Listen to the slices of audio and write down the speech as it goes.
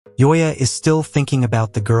Yuya is still thinking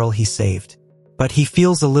about the girl he saved. But he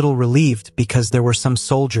feels a little relieved because there were some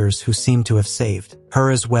soldiers who seem to have saved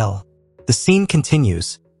her as well. The scene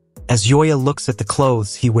continues as Yuya looks at the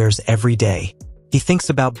clothes he wears every day. He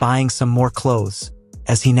thinks about buying some more clothes,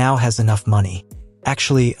 as he now has enough money.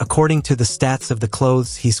 Actually, according to the stats of the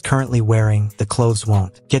clothes he's currently wearing, the clothes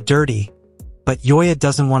won't get dirty. But Yuya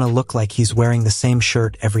doesn't want to look like he's wearing the same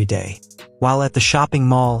shirt every day. While at the shopping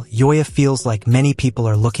mall, Yuya feels like many people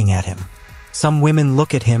are looking at him. Some women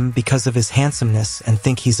look at him because of his handsomeness and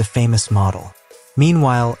think he's a famous model.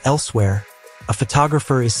 Meanwhile, elsewhere, a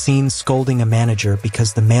photographer is seen scolding a manager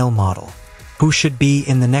because the male model, who should be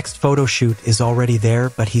in the next photo shoot, is already there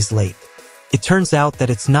but he's late. It turns out that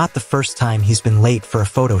it's not the first time he's been late for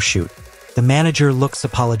a photo shoot. The manager looks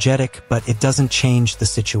apologetic, but it doesn't change the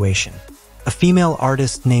situation. A female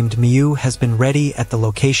artist named Miyu has been ready at the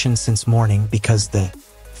location since morning because the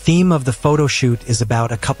theme of the photo shoot is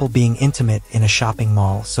about a couple being intimate in a shopping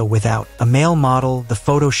mall, so without a male model, the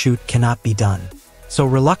photo shoot cannot be done. So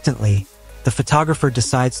reluctantly, the photographer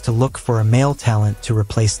decides to look for a male talent to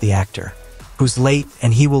replace the actor, who's late,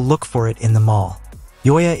 and he will look for it in the mall.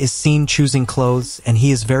 Yuya is seen choosing clothes, and he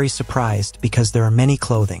is very surprised because there are many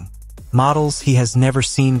clothing models he has never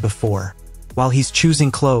seen before. While he's choosing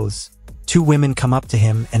clothes, two women come up to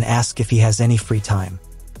him and ask if he has any free time.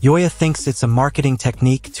 Yuya thinks it's a marketing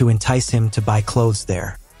technique to entice him to buy clothes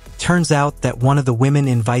there. Turns out that one of the women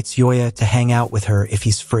invites Yuya to hang out with her if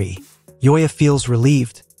he's free. Yuya feels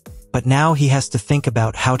relieved, but now he has to think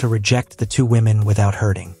about how to reject the two women without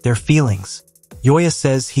hurting their feelings. Yuya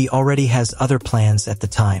says he already has other plans at the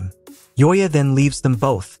time. Yuya then leaves them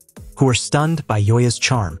both, who are stunned by Yuya's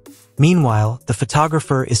charm. Meanwhile, the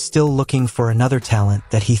photographer is still looking for another talent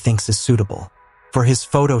that he thinks is suitable for his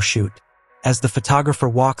photo shoot. As the photographer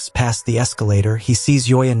walks past the escalator, he sees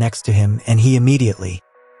Yuya next to him, and he immediately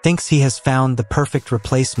thinks he has found the perfect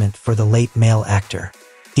replacement for the late male actor.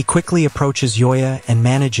 He quickly approaches Yuya and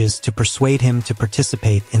manages to persuade him to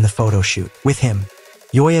participate in the photo shoot with him.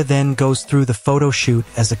 Yuya then goes through the photo shoot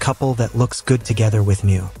as a couple that looks good together with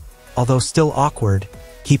Miyu. Although still awkward,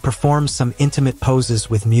 he performs some intimate poses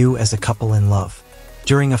with Miyu as a couple in love.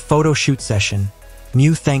 During a photo shoot session,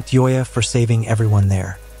 Miyu thanked Yuya for saving everyone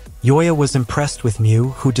there. Yuya was impressed with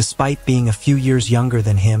Miyu, who despite being a few years younger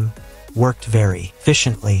than him, worked very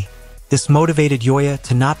efficiently. This motivated Yuya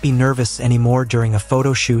to not be nervous anymore during a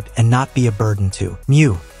photo shoot and not be a burden to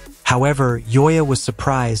Miyu. However, Yuya was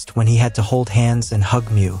surprised when he had to hold hands and hug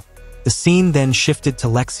Miyu. The scene then shifted to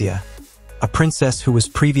Lexia, a princess who was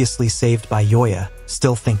previously saved by Yuya,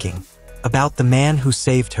 still thinking about the man who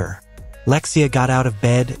saved her. Lexia got out of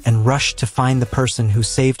bed and rushed to find the person who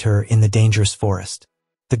saved her in the dangerous forest.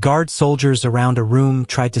 The guard soldiers around a room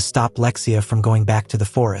tried to stop Lexia from going back to the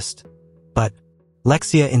forest. But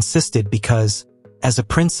Lexia insisted because, as a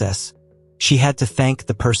princess, she had to thank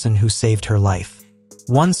the person who saved her life.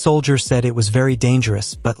 One soldier said it was very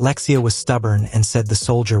dangerous, but Lexia was stubborn and said the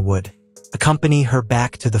soldier would accompany her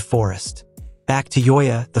back to the forest. Back to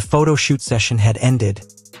Yuya, the photo shoot session had ended,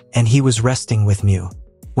 and he was resting with Miyu.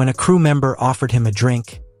 When a crew member offered him a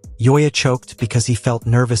drink, Yuya choked because he felt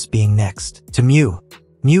nervous being next to Miyu.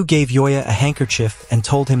 Miyu gave Yuya a handkerchief and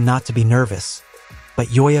told him not to be nervous, but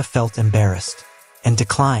Yuya felt embarrassed and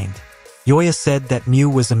declined. Yuya said that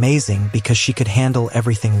Miyu was amazing because she could handle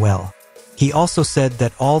everything well. He also said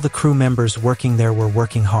that all the crew members working there were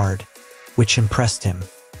working hard, which impressed him.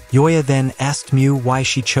 Yuya then asked Miyu why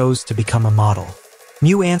she chose to become a model.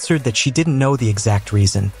 Miyu answered that she didn't know the exact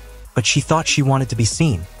reason, but she thought she wanted to be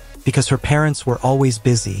seen, because her parents were always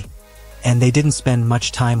busy, and they didn't spend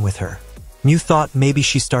much time with her. Miyu thought maybe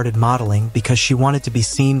she started modeling because she wanted to be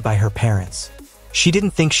seen by her parents. She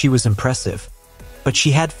didn't think she was impressive, but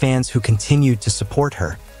she had fans who continued to support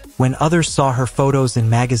her. When others saw her photos in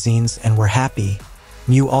magazines and were happy,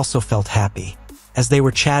 Miyu also felt happy. As they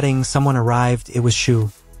were chatting, someone arrived. It was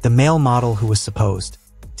Shu, the male model who was supposed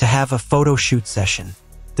to have a photo shoot session.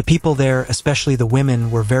 The people there, especially the women,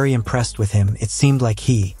 were very impressed with him. It seemed like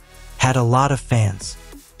he had a lot of fans.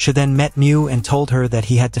 Shu then met Miyu and told her that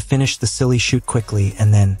he had to finish the silly shoot quickly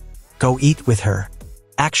and then go eat with her.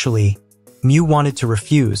 Actually, Miyu wanted to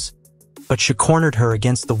refuse, but Shu cornered her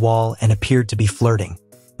against the wall and appeared to be flirting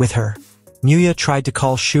with her. Yuya tried to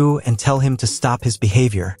call Shu and tell him to stop his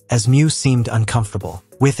behavior, as Miyu seemed uncomfortable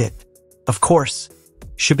with it. Of course,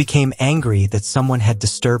 Shu became angry that someone had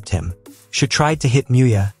disturbed him. Shu tried to hit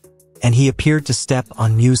Yuya, and he appeared to step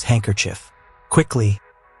on Miyu's handkerchief. Quickly,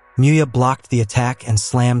 Yuya blocked the attack and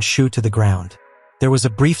slammed Shu to the ground. There was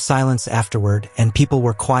a brief silence afterward, and people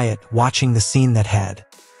were quiet watching the scene that had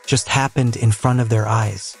just happened in front of their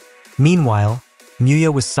eyes. Meanwhile,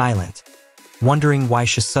 Yuya was silent, wondering why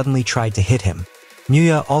she suddenly tried to hit him.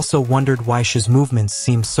 Yuya also wondered why Shi's movements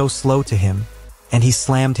seemed so slow to him, and he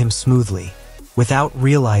slammed him smoothly, without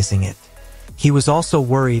realizing it. He was also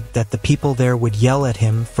worried that the people there would yell at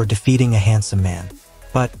him for defeating a handsome man.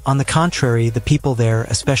 But, on the contrary, the people there,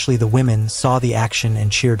 especially the women, saw the action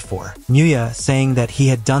and cheered for Yuya, saying that he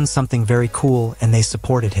had done something very cool and they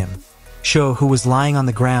supported him. Sho, who was lying on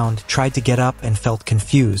the ground, tried to get up and felt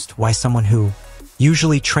confused why someone who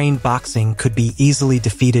usually trained boxing could be easily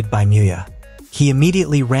defeated by Yuya. He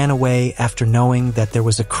immediately ran away after knowing that there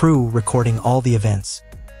was a crew recording all the events,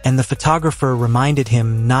 and the photographer reminded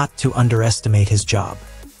him not to underestimate his job.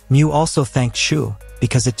 Mu also thanked Shu,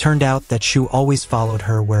 because it turned out that Shu always followed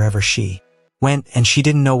her wherever she went and she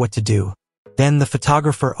didn't know what to do. Then the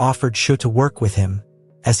photographer offered Shu to work with him,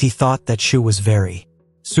 as he thought that Shu was very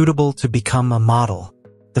suitable to become a model.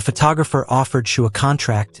 The photographer offered Shu a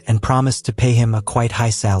contract and promised to pay him a quite high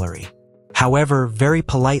salary. However, very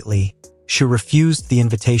politely, Shu refused the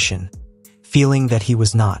invitation, feeling that he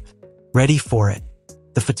was not ready for it.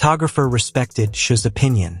 The photographer respected Shu's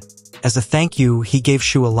opinion. As a thank you, he gave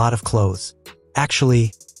Shu a lot of clothes.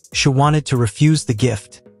 Actually, Shu wanted to refuse the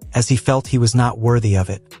gift, as he felt he was not worthy of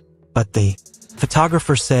it. But the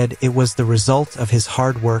photographer said it was the result of his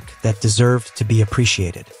hard work that deserved to be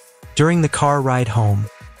appreciated. During the car ride home,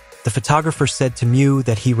 the photographer said to Mu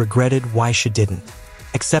that he regretted why Shu didn't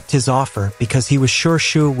accept his offer because he was sure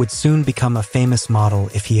Shu would soon become a famous model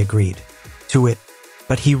if he agreed to it.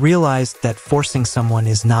 But he realized that forcing someone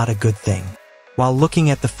is not a good thing. While looking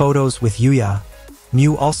at the photos with Yuya,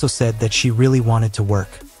 Mu also said that she really wanted to work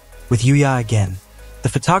with Yuya again. The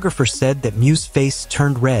photographer said that Mu's face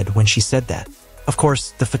turned red when she said that. Of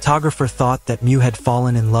course, the photographer thought that Mu had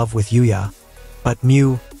fallen in love with Yuya, but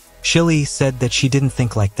Mu, Shili, said that she didn't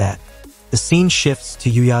think like that. The scene shifts to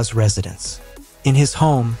Yuya's residence. In his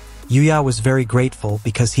home, Yuya was very grateful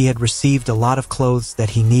because he had received a lot of clothes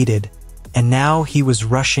that he needed, and now he was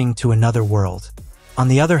rushing to another world. On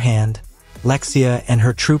the other hand, Lexia and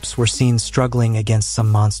her troops were seen struggling against some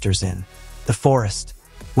monsters in the forest.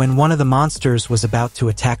 When one of the monsters was about to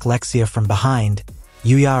attack Lexia from behind,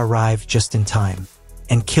 Yuya arrived just in time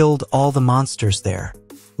and killed all the monsters there.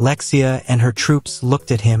 Lexia and her troops looked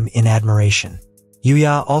at him in admiration.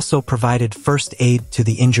 Yuya also provided first aid to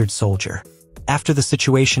the injured soldier. After the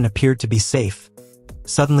situation appeared to be safe,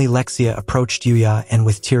 suddenly Lexia approached Yuya and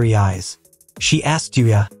with teary eyes, she asked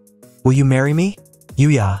Yuya, "Will you marry me?"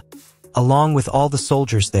 Yuya, along with all the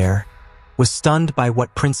soldiers there, was stunned by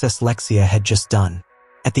what Princess Lexia had just done.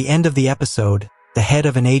 At the end of the episode, the head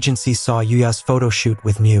of an agency saw Yuya's photo shoot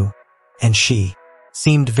with Mu, and she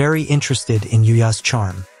seemed very interested in Yuya's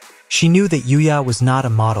charm. She knew that Yuya was not a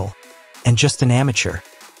model, and just an amateur.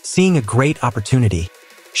 Seeing a great opportunity,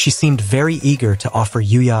 she seemed very eager to offer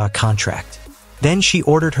Yuya a contract. Then she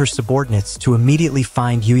ordered her subordinates to immediately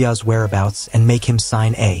find Yuya's whereabouts and make him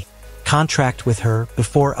sign a contract with her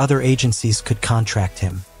before other agencies could contract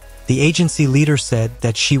him. The agency leader said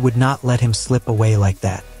that she would not let him slip away like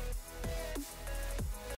that.